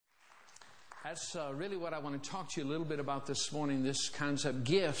That's really what I want to talk to you a little bit about this morning, this concept,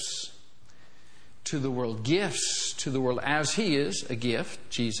 gifts to the world. Gifts to the world. As He is a gift,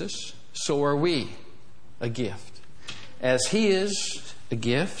 Jesus, so are we a gift. As He is a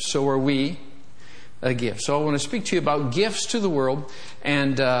gift, so are we a gift. So I want to speak to you about gifts to the world,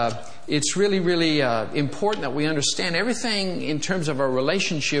 and it's really, really important that we understand everything in terms of our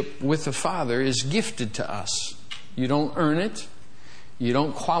relationship with the Father is gifted to us. You don't earn it. You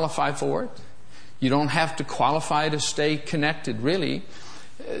don't qualify for it. You don't have to qualify to stay connected, really.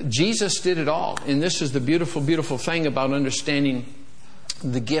 Jesus did it all. And this is the beautiful, beautiful thing about understanding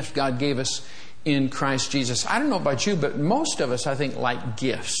the gift God gave us in Christ Jesus. I don't know about you, but most of us, I think, like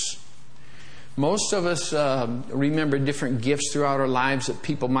gifts. Most of us remember different gifts throughout our lives that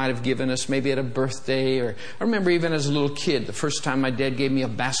people might have given us, maybe at a birthday. Or I remember even as a little kid, the first time my dad gave me a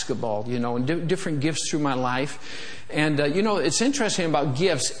basketball, and different gifts through my life. And, it's interesting about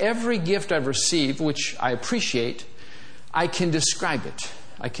gifts. Every gift I've received, which I appreciate, I can describe it.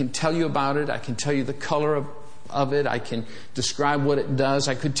 I can tell you about it. I can tell you the color of it. I can describe what it does.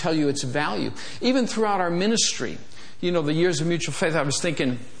 I could tell you its value. Even throughout our ministry, the years of mutual faith, I was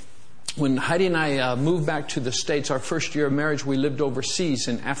thinking, when Heidi and I moved back to the States, our first year of marriage, we lived overseas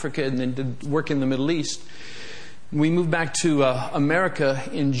in Africa and then did work in the Middle East. We moved back to America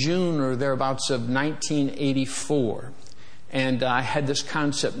in June or thereabouts of 1984. And I had this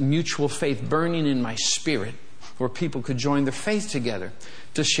concept, mutual faith, burning in my spirit, where people could join their faith together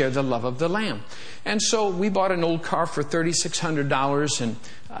to share the love of the Lamb. And so we bought an old car for $3,600, and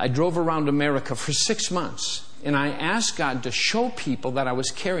I drove around America for 6 months. And I asked God to show people that I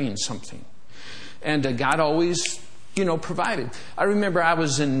was carrying something. And God always, provided. I remember I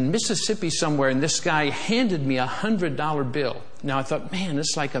was in Mississippi somewhere, and this guy handed me a $100 bill. Now I thought, man,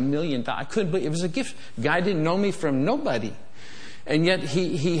 it's like $1 million. I couldn't believe it. It was a gift. Guy didn't know me from nobody. And yet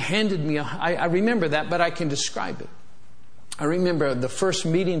he handed me I remember that, but I can describe it. I remember the first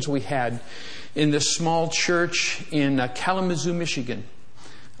meetings we had in this small church in Kalamazoo, Michigan.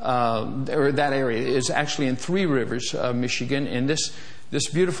 Or that area is actually in Three Rivers, Michigan. And this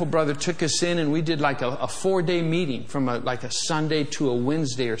beautiful brother took us in, and we did like a 4-day meeting from like a Sunday to a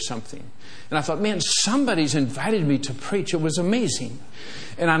Wednesday or something. And I thought, man, somebody's invited me to preach. It was amazing.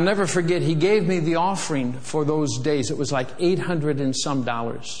 And I'll never forget, he gave me the offering for those days. It was like $800 and some.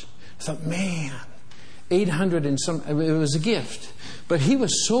 I thought, man, $800 and some. It was a gift. But he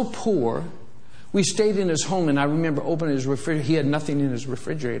was so poor. We stayed in his home, and I remember opening his refrigerator. He had nothing in his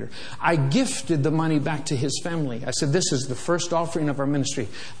refrigerator. I gifted the money back to his family. I said, this is the first offering of our ministry.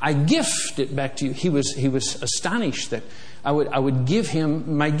 I gift it back to you. He was astonished that I would give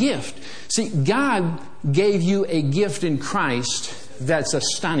him my gift. See, God gave you a gift in Christ that's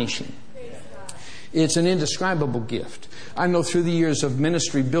astonishing. It's an indescribable gift. I know through the years of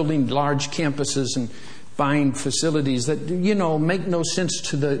ministry, building large campuses and buying facilities that, make no sense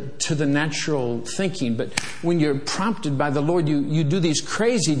to the natural thinking. But when you're prompted by the Lord, you do these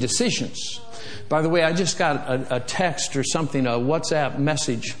crazy decisions. By the way, I just got a text or something, a WhatsApp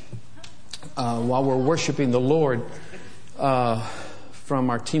message while we're worshiping the Lord from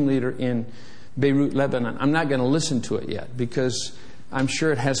our team leader in Beirut, Lebanon. I'm not going to listen to it yet because I'm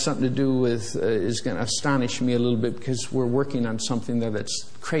sure it has something to do with, is going to astonish me a little bit because we're working on something there that's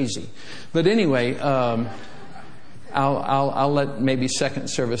crazy. But anyway, I'll let maybe second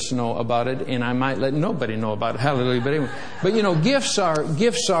service know about it, and I might let nobody know about it. Hallelujah. But anyway, gifts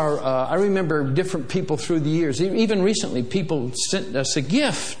are. I remember different people through the years, even recently, people sent us a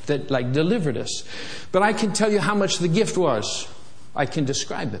gift that delivered us. But I can tell you how much the gift was. I can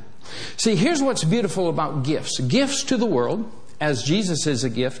describe it. See, here's what's beautiful about gifts. Gifts to the world. As Jesus is a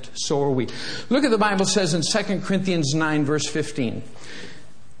gift, so are we. Look at the Bible says in 2 Corinthians 9, verse 15.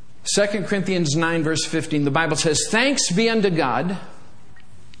 2 Corinthians 9, verse 15, the Bible says, thanks be unto God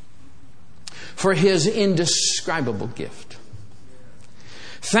for His indescribable gift.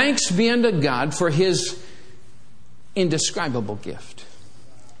 Thanks be unto God for His indescribable gift.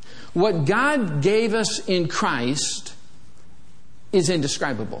 What God gave us in Christ is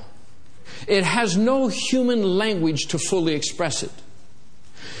indescribable. It has no human language to fully express it.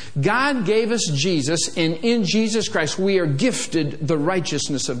 God gave us Jesus, and in Jesus Christ we are gifted the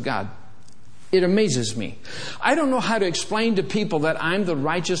righteousness of God. It amazes me. I don't know how to explain to people that I'm the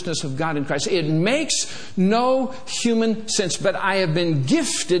righteousness of God in Christ. It makes no human sense, but I have been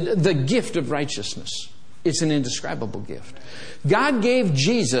gifted the gift of righteousness. It's an indescribable gift. God gave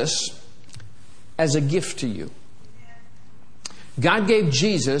Jesus as a gift to you. God gave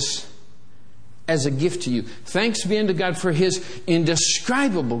Jesus as a gift to you. Thanks be unto God for His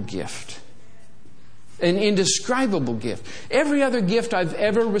indescribable gift. An indescribable gift. Every other gift I've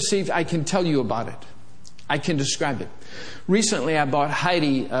ever received, I can tell you about it. I can describe it. Recently, I bought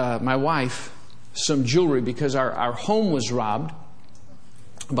Heidi, my wife, some jewelry because our home was robbed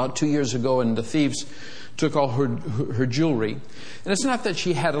about 2 years ago, and the thieves took all her jewelry. And it's not that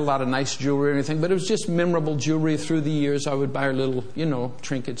she had a lot of nice jewelry or anything, but it was just memorable jewelry through the years. I would buy her little,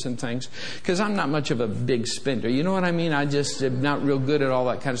 trinkets and things. Because I'm not much of a big spender. You know what I mean? I just am not real good at all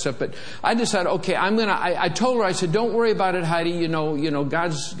that kind of stuff. But I decided, okay, I told her, I said, don't worry about it, Heidi.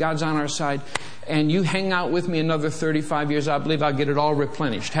 God's on our side. And you hang out with me another 35 years, I believe I'll get it all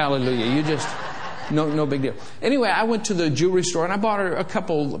replenished. Hallelujah. You just... No big deal. Anyway, I went to the jewelry store and I bought her a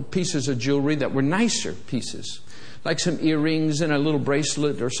couple pieces of jewelry that were nicer pieces, like some earrings and a little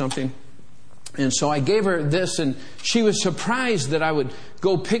bracelet or something. And so I gave her this, and she was surprised that I would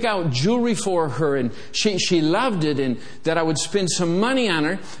go pick out jewelry for her, and she loved it, and that I would spend some money on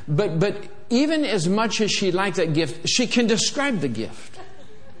her. But even as much as she liked that gift, she can describe the gift.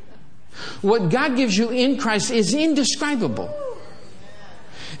 What God gives you in Christ is indescribable.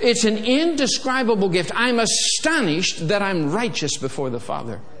 It's an indescribable gift. I'm astonished that I'm righteous before the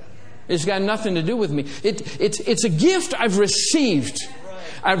Father. It's got nothing to do with me. It's a gift I've received.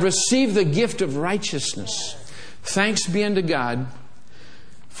 I've received the gift of righteousness. Thanks be unto God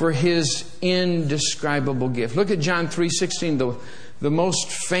for His indescribable gift. Look at John 3:16, the most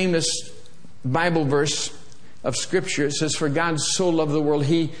famous Bible verse of Scripture. It says, "For God so loved the world,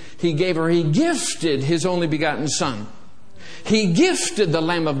 He gifted His only begotten Son." He gifted the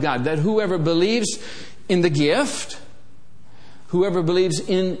Lamb of God, that whoever believes in the gift, whoever believes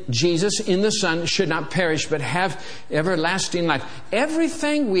in Jesus, in the Son, should not perish but have everlasting life.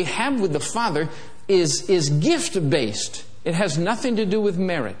 Everything we have with the Father is gift-based. It has nothing to do with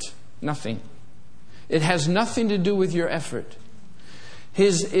merit. Nothing. It has nothing to do with your effort.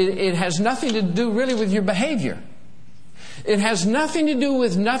 It has nothing to do really with your behavior. It has nothing to do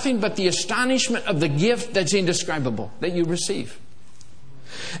with nothing but the astonishment of the gift that's indescribable that you receive.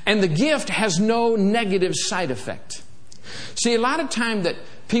 And the gift has no negative side effect. See, a lot of time that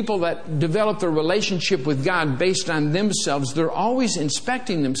people that develop their relationship with God based on themselves, they're always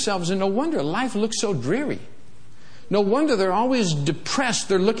inspecting themselves, and no wonder life looks so dreary. No wonder they're always depressed.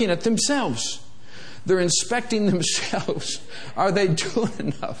 They're looking at themselves. They're inspecting themselves. Are they doing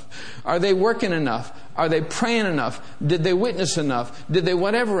enough? Are they working enough? Are they praying enough? Did they witness enough? Did they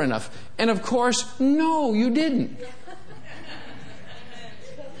whatever enough? And of course, no, you didn't.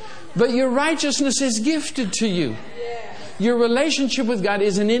 But your righteousness is gifted to you. Your relationship with God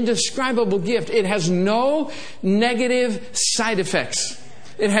is an indescribable gift. It has no negative side effects.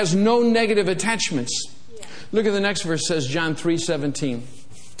 It has no negative attachments. Look at the next verse. It says, John 3:17.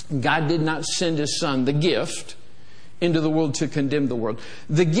 God did not send His Son, the gift, into the world to condemn the world.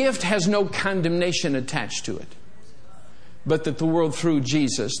 The gift has no condemnation attached to it. But that the world through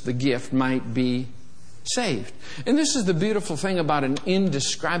Jesus, the gift, might be saved. And this is the beautiful thing about an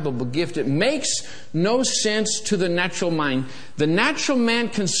indescribable gift. It makes no sense to the natural mind. The natural man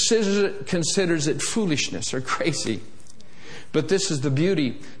considers it foolishness or crazy. But this is the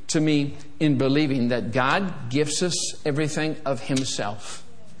beauty to me in believing that God gives us everything of Himself.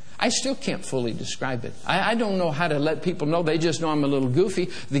 I still can't fully describe it. I don't know how to let people know. They just know I'm a little goofy.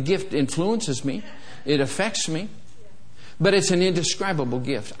 The gift influences me. It affects me. But it's an indescribable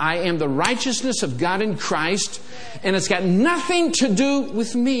gift. I am the righteousness of God in Christ, and it's got nothing to do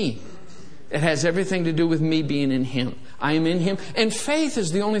with me. It has everything to do with me being in Him. I am in Him, and faith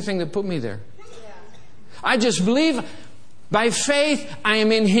is the only thing that put me there. I just believe by faith I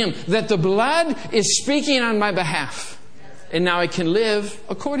am in Him, that the blood is speaking on my behalf. And now I can live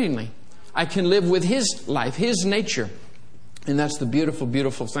accordingly. I can live with His life, His nature. And that's the beautiful,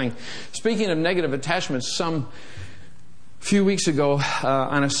 beautiful thing. Speaking of negative attachments, some few weeks ago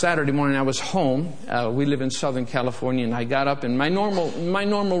on a Saturday morning, I was home. We live in Southern California, and I got up, and my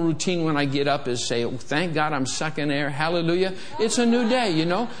normal routine when I get up is say, oh, thank God I'm sucking air. Hallelujah. It's a new day, you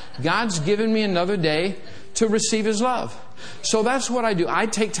know. God's given me another day to receive His love. So that's what I do. I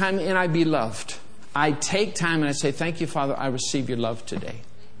take time and I be loved. I take time and I say, thank you, Father, I receive your love today.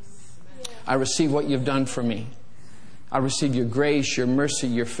 I receive what you've done for me. I receive your grace, your mercy,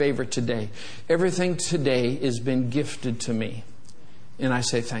 your favor today. Everything today has been gifted to me. And I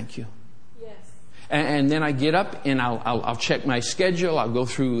say thank you. Yes. And then I get up and I'll check my schedule. I'll go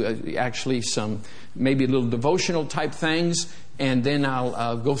through actually some maybe little devotional type things. And then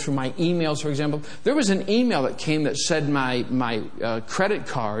I'll go through my emails, for example. There was an email that came that said my credit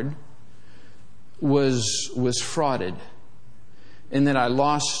card was frauded, and that I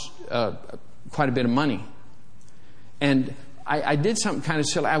lost quite a bit of money. And I did something kind of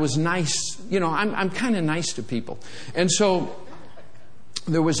silly. I was nice. I'm kind of nice to people. And so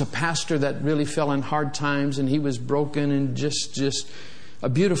there was a pastor that really fell in hard times, and he was broken and just a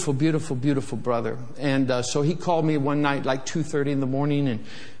beautiful, beautiful, beautiful brother. And so he called me one night like 2:30 in the morning, and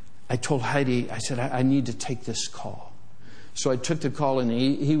I told Heidi, I said, I need to take this call. So I took the call, and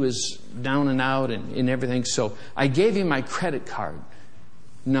he was down and out and everything. So I gave him my credit card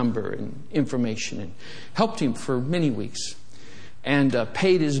number and information and helped him for many weeks and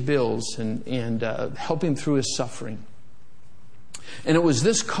paid his bills and helped him through his suffering. And it was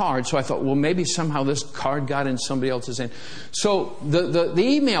this card, so I thought, well, maybe somehow this card got in somebody else's hand. So the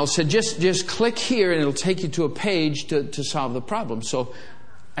email said, just click here and it'll take you to a page to solve the problem. So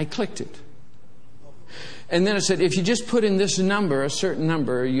I clicked it. And then it said, if you just put in this number, a certain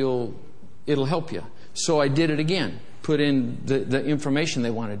number, it'll help you. So I did it again, put in the information they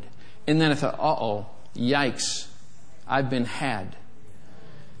wanted. And then I thought, uh-oh, yikes, I've been had.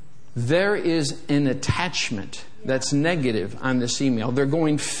 There is an attachment that's negative on this email. They're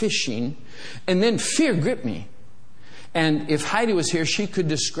going fishing. And then fear gripped me. And if Heidi was here, she could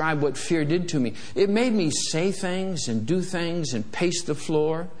describe what fear did to me. It made me say things and do things and pace the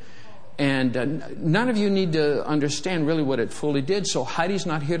floor. And none of you need to understand really what it fully did. So Heidi's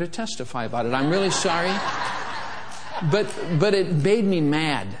not here to testify about it. I'm really sorry. But it made me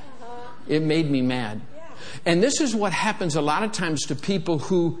mad. It made me mad. And this is what happens a lot of times to people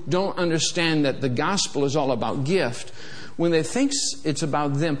who don't understand that the gospel is all about gift. When they think it's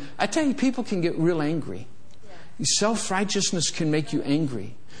about them, I tell you, people can get real angry. Self-righteousness can make you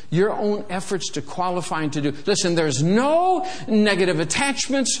angry. Your own efforts to qualify and to do. Listen, there's no negative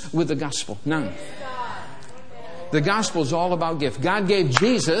attachments with the gospel. None. The gospel is all about gift. God gave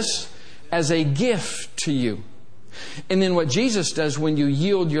Jesus as a gift to you. And then what Jesus does when you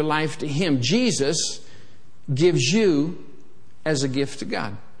yield your life to Him, Jesus gives you as a gift to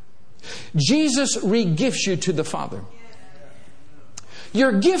God. Jesus re-gifts you to the Father.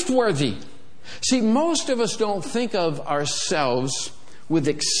 You're gift worthy. See, most of us don't think of ourselves with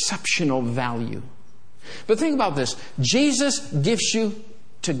exceptional value. But think about this. Jesus gifts you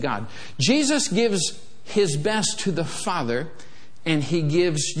to God. Jesus gives His best to the Father, and He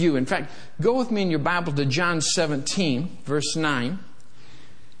gives you. In fact, go with me in your Bible to John 17, verse 9.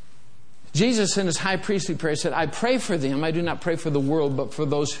 Jesus in His high priestly prayer said, I pray for them. I do not pray for the world, but for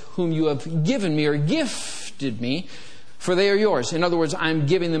those whom you have given me or gifted me, for they are yours. In other words, I'm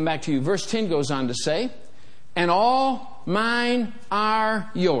giving them back to you. Verse 10 goes on to say, and all mine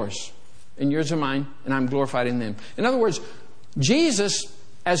are yours, and yours are mine, and I'm glorified in them. In other words, Jesus,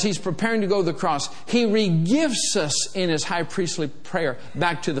 as He's preparing to go to the cross, He re-gifts us in His high priestly prayer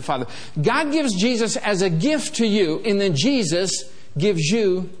back to the Father. God gives Jesus as a gift to you, and then Jesus gives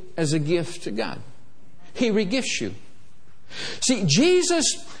you as a gift to God. He re-gifts you. See,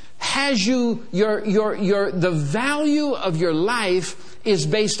 Jesus has you, the value of your life is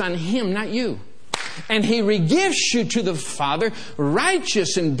based on Him, not you. And He re-gifts you to the Father,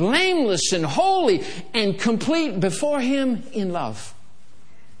 righteous and blameless and holy and complete before Him in love.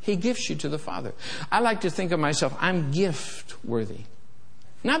 He gifts you to the Father. I like to think of myself, I'm gift worthy.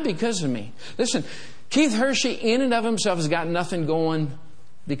 Not because of me. Listen, Keith Hershey in and of himself has got nothing going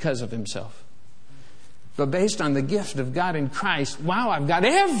because of himself. But based on the gift of God in Christ, wow, I've got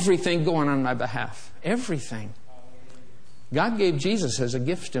everything going on my behalf. Everything. God gave Jesus as a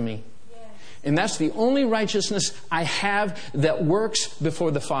gift to me. And that's the only righteousness I have that works before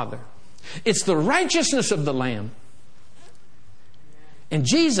the Father. It's the righteousness of the Lamb. And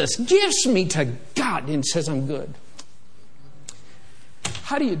Jesus gives me to God and says I'm good.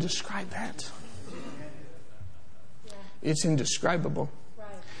 How do you describe that? It's indescribable.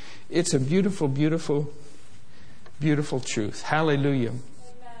 It's a beautiful, beautiful, beautiful truth. Hallelujah.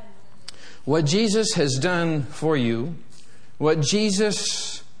 What Jesus has done for you, what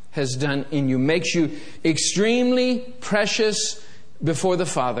Jesus has done in you, makes you extremely precious before the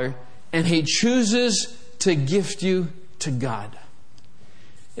Father, and He chooses to gift you to God.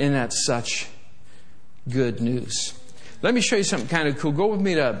 And that's such good news. Let me show you something kind of cool. Go with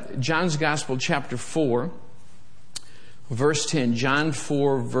me to John's Gospel, chapter 4, verse 10. John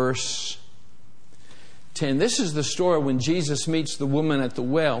 4, verse 10. This is the story when Jesus meets the woman at the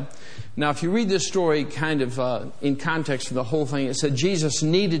well. Now, if you read this story kind of in context of the whole thing, it said Jesus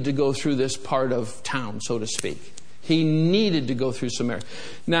needed to go through this part of town, so to speak. He needed to go through Samaria.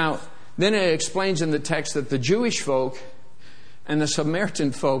 Now, then it explains in the text that the Jewish folk and the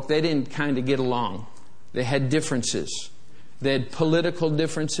Samaritan folk, they didn't kind of get along. They had differences. They had political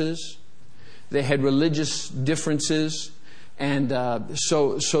differences. They had religious differences. And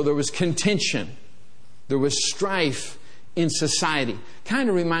so there was contention. There was strife in society. Kind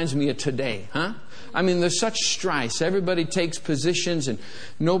of reminds me of today, huh? I mean, there's such strife. Everybody takes positions and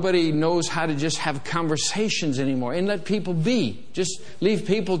nobody knows how to just have conversations anymore. And let people be. Just leave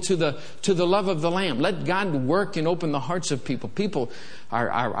people to the love of the Lamb. Let God work and open the hearts of people. People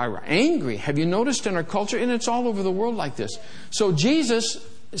are angry. Have you noticed in our culture? And it's all over the world like this. So Jesus,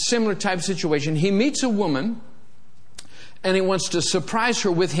 similar type situation. He meets a woman and he wants to surprise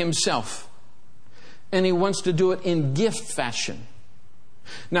her with himself. And he wants to do it in gift fashion.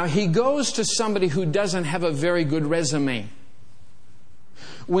 Now, he goes to somebody who doesn't have a very good resume.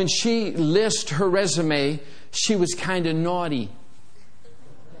 When she lists her resume, she was kind of naughty.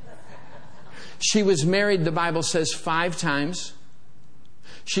 She was married, the Bible says, 5 times.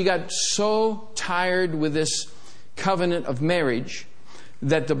 She got so tired with this covenant of marriage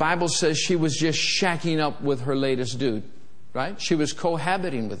that the Bible says she was just shacking up with her latest dude. Right? She was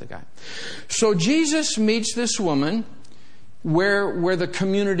cohabiting with the guy. So Jesus meets this woman where the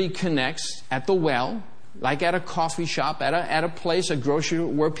community connects, at the well, like at a coffee shop, at a place, a grocery,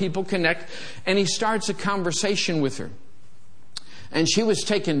 where people connect, and he starts a conversation with her. And she was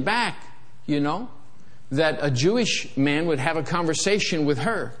taken back, that a Jewish man would have a conversation with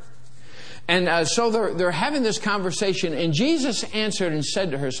her. And so they're having this conversation, and Jesus answered and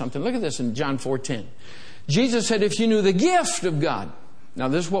said to her something. Look at this in John 4:10. Jesus said, if you knew the gift of God. Now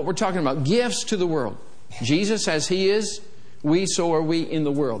this is what we're talking about. Gifts to the world. Jesus as He is, so are we in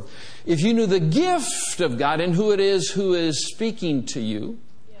the world. If you knew the gift of God and who it is who is speaking to you,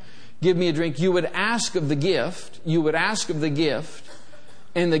 give me a drink, you would ask of the gift. You would ask of the gift.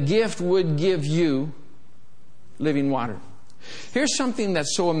 And the gift would give you living water. Here's something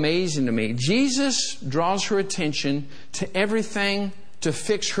that's so amazing to me. Jesus draws her attention to everything to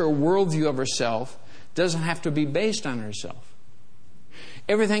fix her worldview of herself. Doesn't have to be based on herself.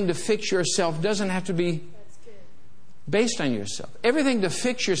 Everything to fix yourself doesn't have to be based on yourself. Everything to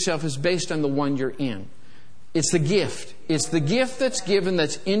fix yourself is based on the one you're in. It's the gift. It's the gift that's given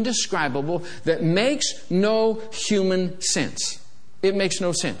that's indescribable, that makes no human sense. It makes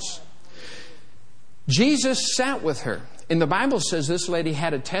no sense. Jesus sat with her. And the Bible says this lady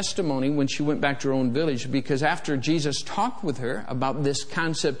had a testimony when she went back to her own village, because after Jesus talked with her about this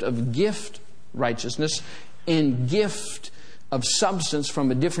concept of gift righteousness and gift of substance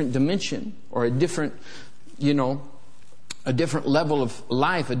from a different dimension or a different, a different level of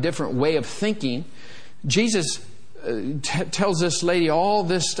life, a different way of thinking, Jesus tells this lady all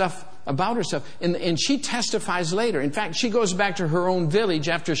this stuff about herself. And she testifies later. In fact, she goes back to her own village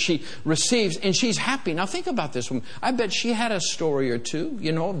after she receives, and she's happy. Now think about this woman. I bet she had a story or two,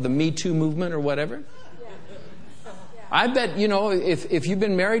 the Me Too movement or whatever. I bet, if you've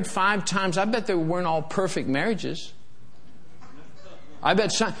been married 5 times, I bet they weren't all perfect marriages. I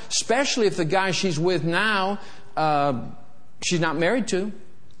bet, especially if the guy she's with now, she's not married to.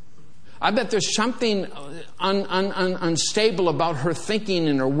 I bet there's something unstable about her thinking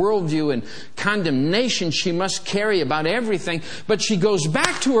and her worldview and condemnation she must carry about everything. But she goes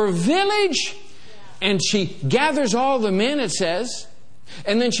back to her village and she gathers all the men, it says.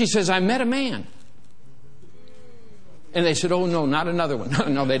 And then she says, I met a man. And they said, oh, no, not another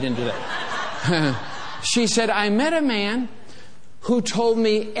one. No, they didn't do that. She said, I met a man who told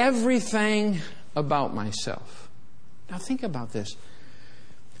me everything about myself. Now think about this.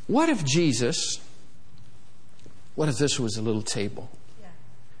 What if this was a little table?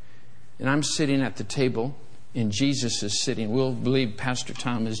 And I'm sitting at the table and Jesus is sitting. We'll believe Pastor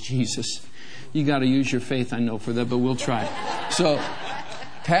Tom is Jesus. You got to use your faith, I know, for that, but we'll try. So,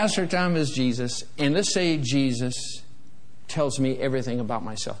 Pastor Tom is Jesus. And let's say Jesus tells me everything about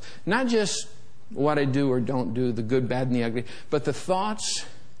myself. Not just what I do or don't do, the good, bad, and the ugly, but the thoughts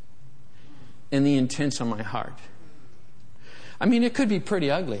and the intents on my heart. I mean, it could be pretty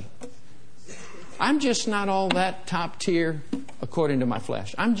ugly. I'm just not all that top tier according to my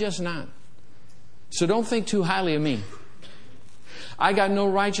flesh. I'm just not. So don't think too highly of me. I got no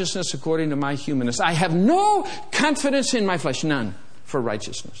righteousness according to my humanness. I have no confidence in my flesh. None for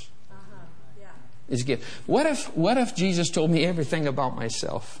righteousness. It's a gift. What if Jesus told me everything about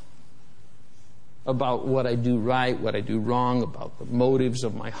myself? About what I do right, what I do wrong, about the motives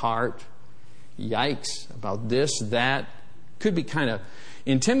of my heart. Yikes. About this, that. Could be kind of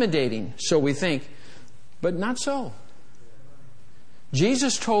intimidating, so we think. But not so.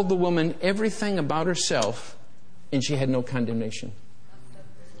 Jesus told the woman everything about herself, and she had no condemnation.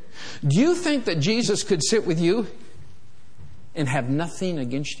 Do you think that Jesus could sit with you and have nothing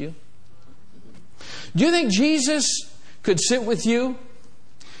against you? Do you think Jesus could sit with you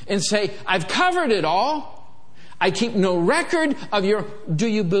and say, I've covered it all. I keep no record of your... Do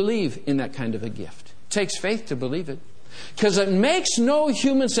you believe in that kind of a gift? It takes faith to believe it. Because it makes no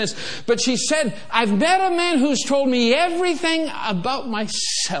human sense. But she said, I've met a man who's told me everything about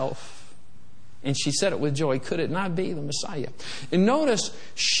myself. And she said it with joy. Could it not be the Messiah? And notice,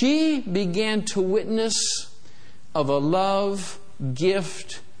 she began to witness of a love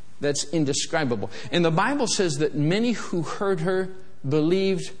gift that's indescribable. And the Bible says that many who heard her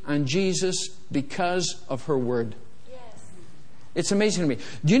believed on Jesus because of her word. Yes. It's amazing to me.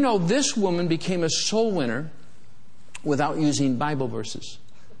 Do you know this woman became a soul winner without using Bible verses?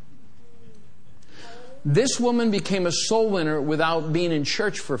 This woman became a soul winner without being in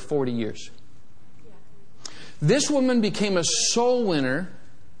church for 40 years. This woman became a soul winner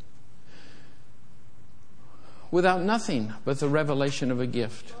without nothing but the revelation of a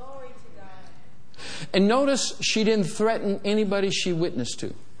gift. And notice, she didn't threaten anybody she witnessed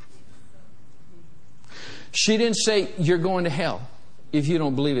to. She didn't say, you're going to hell if you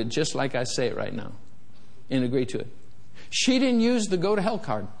don't believe it, just like I say it right now, and agree to it. She didn't use the go to hell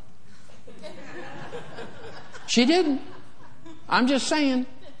card. She didn't. I'm just saying.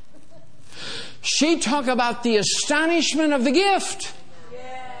 She talked about the astonishment of the gift.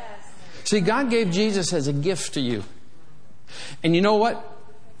 Yes. See, God gave Jesus as a gift to you. And you know what?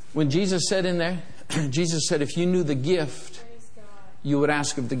 When Jesus said in there, Jesus said, if you knew the gift, you would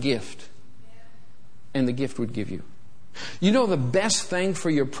ask of the gift. And the gift would give you. You know, the best thing for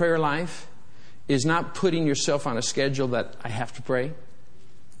your prayer life is not putting yourself on a schedule that I have to pray.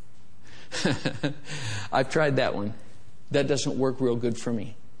 I've tried that one. That doesn't work real good for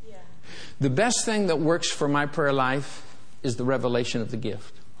me. Yeah. The best thing that works for my prayer life is the revelation of the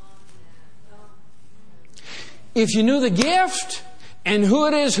gift. If you knew the gift and who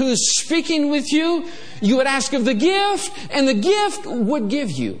it is who's speaking with you, you would ask of the gift, and the gift would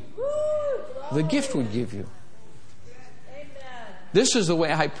give you. The gift would give you. This is the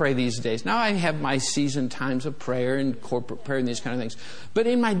way I pray these days. Now I have my season times of prayer and corporate prayer and these kind of things. But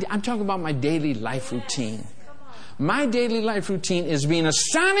I'm talking about my daily life routine. My daily life routine is being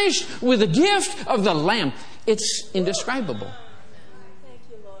astonished with the gift of the Lamb. It's indescribable.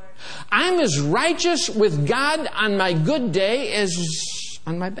 I'm as righteous with God on my good day as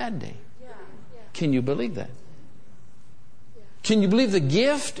on my bad day. Can you believe that? Can you believe the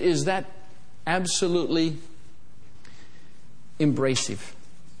gift is that absolutely embracive?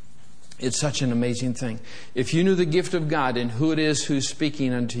 It's such an amazing thing. If you knew the gift of God and who it is who's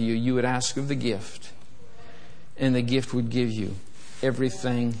speaking unto you, you would ask of the gift, and the gift would give you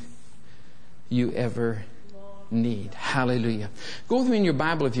everything you ever need. Hallelujah. Go with me in your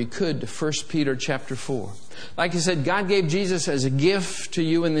Bible, if you could, to 1 Peter chapter 4. Like I said, God gave Jesus as a gift to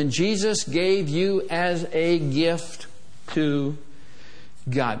you, and then Jesus gave you as a gift to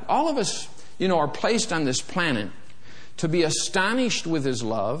God. All of us, are placed on this planet to be astonished with His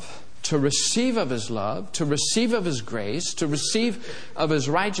love, to receive of His love, to receive of His grace, to receive of His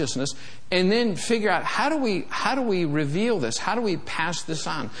righteousness, and then figure out how do we reveal this? How do we pass this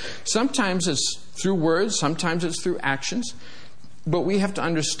on? Sometimes it's through words, sometimes it's through actions, but we have to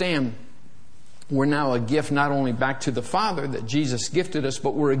understand we're now a gift not only back to the Father that Jesus gifted us,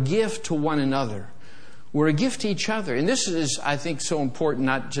 but we're a gift to one another. We're a gift to each other. And this is, I think, so important,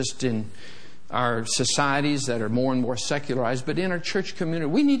 not just in our societies that are more and more secularized, but in our church community.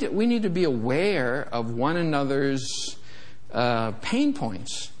 We need to be aware of one another's pain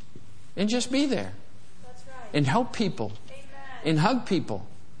points and just be there. That's right. And help people. Amen. And hug people.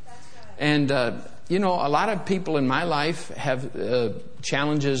 That's right. And, a lot of people in my life have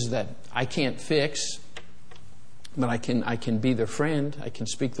challenges that I can't fix, but I can be their friend. I can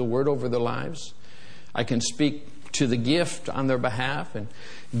speak the word over their lives. I can speak to the gift on their behalf and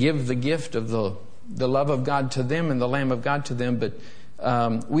give the gift of the love of God to them and the Lamb of God to them. But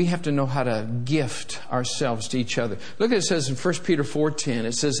we have to know how to gift ourselves to each other. Look at it says in 1 Peter 4:10.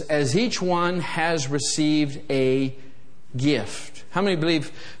 It says, as each one has received a gift. How many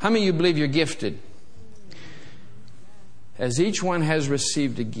of you believe you're gifted? As each one has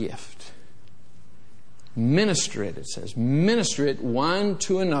received a gift. Minister it says. Minister it one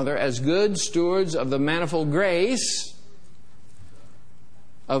to another as good stewards of the manifold grace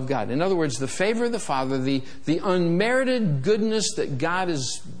of God. In other words, the favor of the Father, the unmerited goodness that God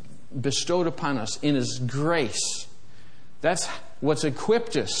has bestowed upon us in His grace. That's what's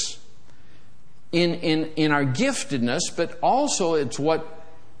equipped us in our giftedness, but also it's what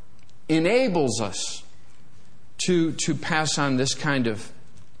enables us to pass on this kind of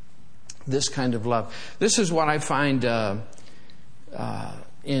love. This is what I find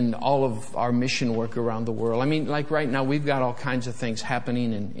in all of our mission work around the world. I mean, like right now, we've got all kinds of things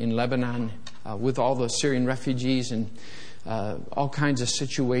happening in Lebanon with all the Syrian refugees, and all kinds of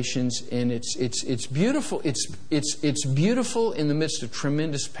situations, and it's beautiful. It's beautiful in the midst of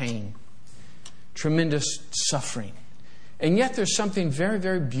tremendous pain, tremendous suffering. And yet there's something very,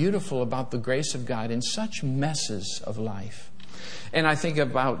 very beautiful about the grace of God in such messes of life. And I think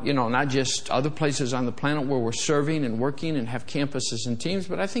about, not just other places on the planet where we're serving and working and have campuses and teams,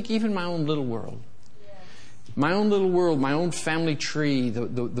 but I think even my own little world. My own little world, my own family tree,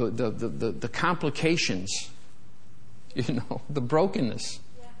 the complications, the brokenness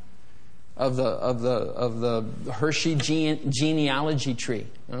of the Hershey genealogy tree.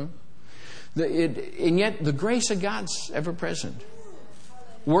 And yet the grace of God's ever present,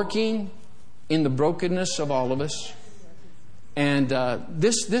 working in the brokenness of all of us. And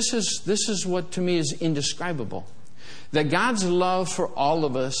this is what to me is indescribable. That God's love for all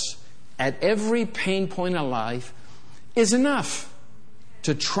of us at every pain point of life is enough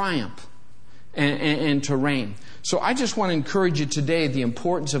to triumph and to reign. So I just want to encourage you today, the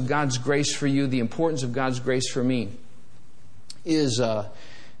importance of God's grace for you, the importance of God's grace for me is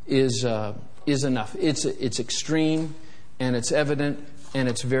enough. It's extreme, and it's evident, and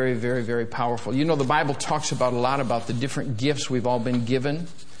it's very, very, very powerful. The Bible talks a lot about the different gifts we've all been given.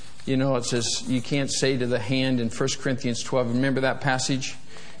 It says you can't say to the hand in 1 Corinthians 12. Remember that passage?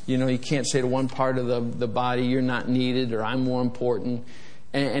 You can't say to one part of the body, you're not needed, or I'm more important.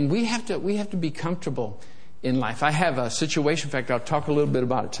 And we have to be comfortable in life. I have a situation, in fact, I'll talk a little bit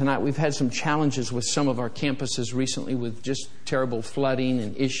about it tonight. We've had some challenges with some of our campuses recently with just terrible flooding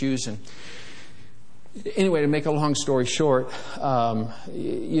and issues. And anyway, to make a long story short,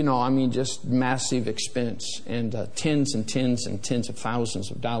 just massive expense and tens and tens and tens of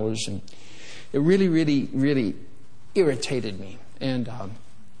thousands of dollars. And it really, really, really irritated me and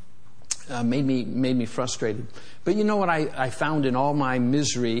made me frustrated. But you know what I found in all my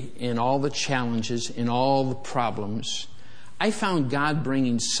misery, in all the challenges, in all the problems? I found God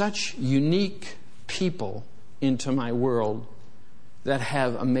bringing such unique people into my world that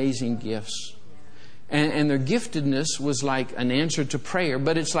have amazing gifts. And their giftedness was like an answer to prayer,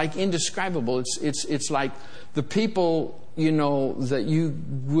 but it's like indescribable. It's like the people, that you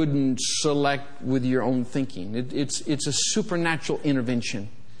wouldn't select with your own thinking. It's a supernatural intervention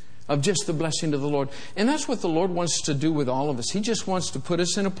of just the blessing of the Lord. And that's what the Lord wants to do with all of us. He just wants to put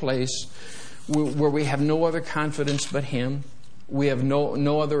us in a place where we have no other confidence but Him. We have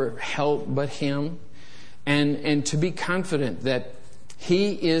no other help but Him. And to be confident that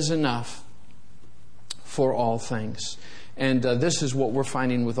He is enough for all things. And this is what we're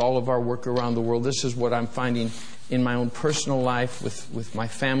finding with all of our work around the world. This is what I'm finding in my own personal life with my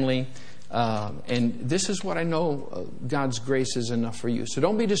family. And this is what I know God's grace is enough for you. So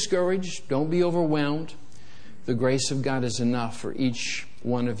don't be discouraged. Don't be overwhelmed. The grace of God is enough for each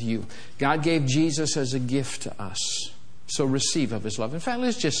one of you. God gave Jesus as a gift to us. So receive of His love. In fact,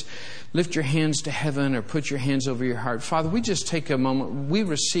 let's just lift your hands to heaven or put your hands over your heart. Father, we just take a moment. We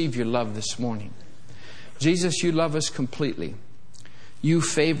receive your love this morning. Jesus, you love us completely. You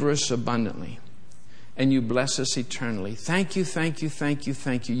favor us abundantly. And you bless us eternally. Thank you, thank you, thank you,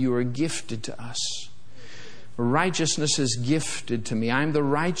 thank you. You are gifted to us. Righteousness is gifted to me. I am the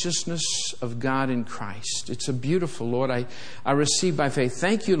righteousness of God in Christ. It's a beautiful, Lord. I receive by faith.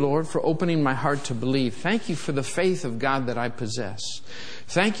 Thank you, Lord, for opening my heart to believe. Thank you for the faith of God that I possess.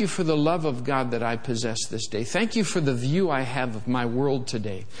 Thank you for the love of God that I possess this day. Thank you for the view I have of my world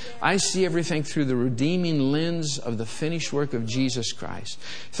today. I see everything through the redeeming lens of the finished work of Jesus Christ.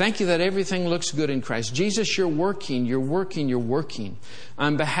 Thank you that everything looks good in Christ. Jesus, you're working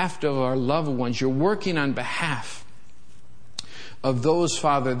on behalf of our loved ones. You're working on behalf of those,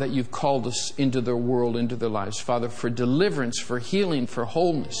 Father, that you've called us into their world, into their lives. Father, for deliverance, for healing, for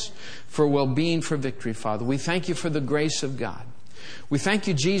wholeness, for well-being, for victory, Father. We thank you for the grace of God. We thank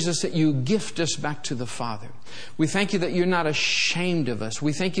you, Jesus, that you gift us back to the Father. We thank you that you're not ashamed of us.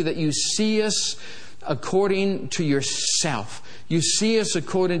 We thank you that you see us according to yourself. You see us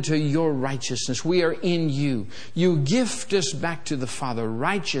according to your righteousness. We are in you. You gift us back to the Father,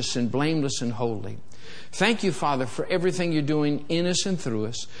 righteous and blameless and holy. Thank you, Father, for everything you're doing in us and through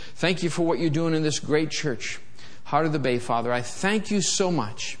us. Thank you for what you're doing in this great church, Heart of the Bay, Father. I thank you so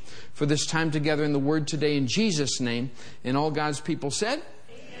much for this time together in the Word today, in Jesus' name. And all God's people said,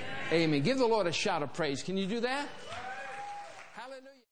 Amen. Amen. Give the Lord a shout of praise. Can you do that?